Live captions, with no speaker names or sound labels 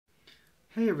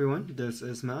Hey everyone, this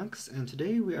is Max, and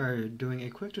today we are doing a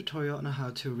quick tutorial on how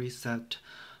to reset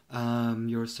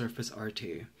your Surface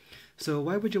RT. So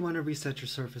why would you want to reset your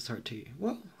Surface RT?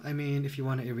 Well, I mean, if you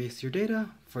want to erase your data,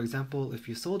 for example, if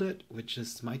you sold it, which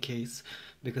is my case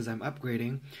because I'm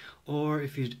upgrading, or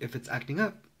if it's acting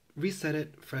up, reset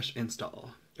it, fresh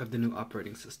install of the new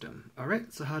operating system.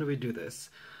 Alright, so how do we do this?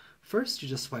 First, you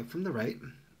just swipe from the right.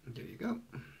 There you go.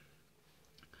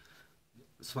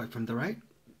 Swipe from the right.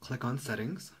 Click on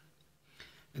Settings,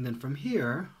 and then from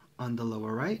here on the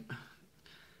lower right,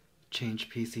 change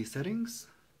PC settings.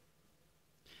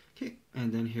 Okay,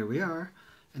 and then here we are,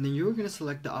 and then you're going to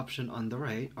select the option on the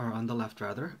right, or on the left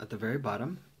rather, at the very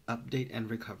bottom, Update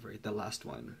and Recovery, the last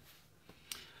one.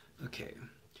 Okay,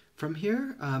 from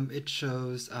here it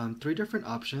shows 3 different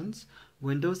options: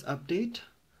 Windows Update,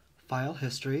 File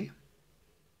History,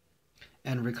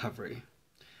 and Recovery.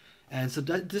 And so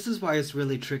this is why it's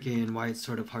really tricky and why it's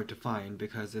sort of hard to find,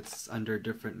 because it's under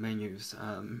different menus.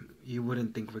 You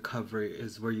wouldn't think recovery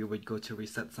is where you would go to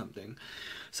reset something.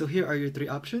 So here are your 3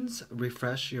 options: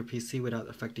 refresh your PC without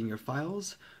affecting your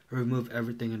files, remove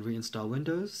everything and reinstall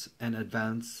Windows, and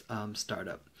advance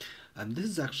startup. This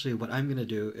is actually what I'm going to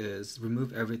do, is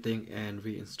remove everything and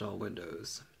reinstall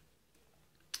Windows.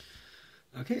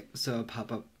 Okay, so a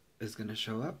pop-up is going to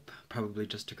show up, probably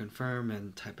just to confirm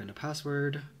and type in a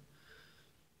password.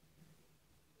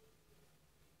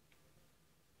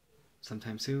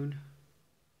 Sometime soon,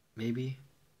 maybe,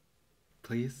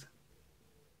 please.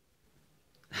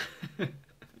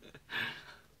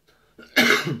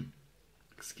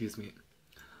 Excuse me.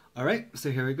 Alright, so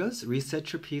here it goes.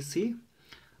 Reset your PC.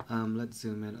 Let's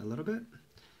zoom in a little bit.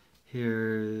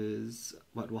 Here's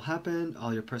what will happen.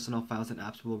 All your personal files and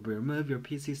apps will be removed. Your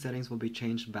PC settings will be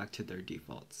changed back to their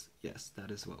defaults. Yes, that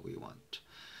is what we want.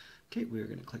 Okay, we're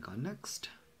going to click on Next.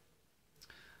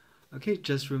 Okay,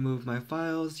 just remove my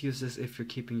files. Use this if you're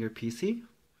keeping your PC.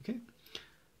 Okay.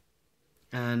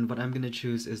 And what I'm going to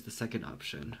choose is the second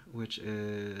option, which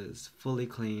is fully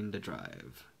clean the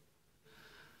drive.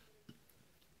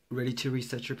 Ready to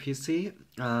reset your PC.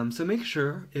 So make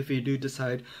sure, if you do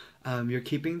decide you're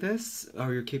keeping this,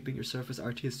 or you're keeping your Surface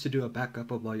RT, to do a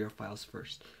backup of all your files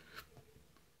first.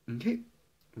 Okay,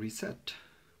 reset.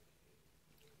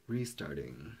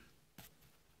 Restarting.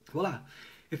 Voila.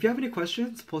 If you have any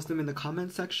questions, post them in the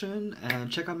comment section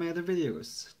and check out my other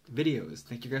videos.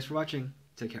 Thank you guys for watching.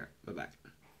 Take care. Bye-bye.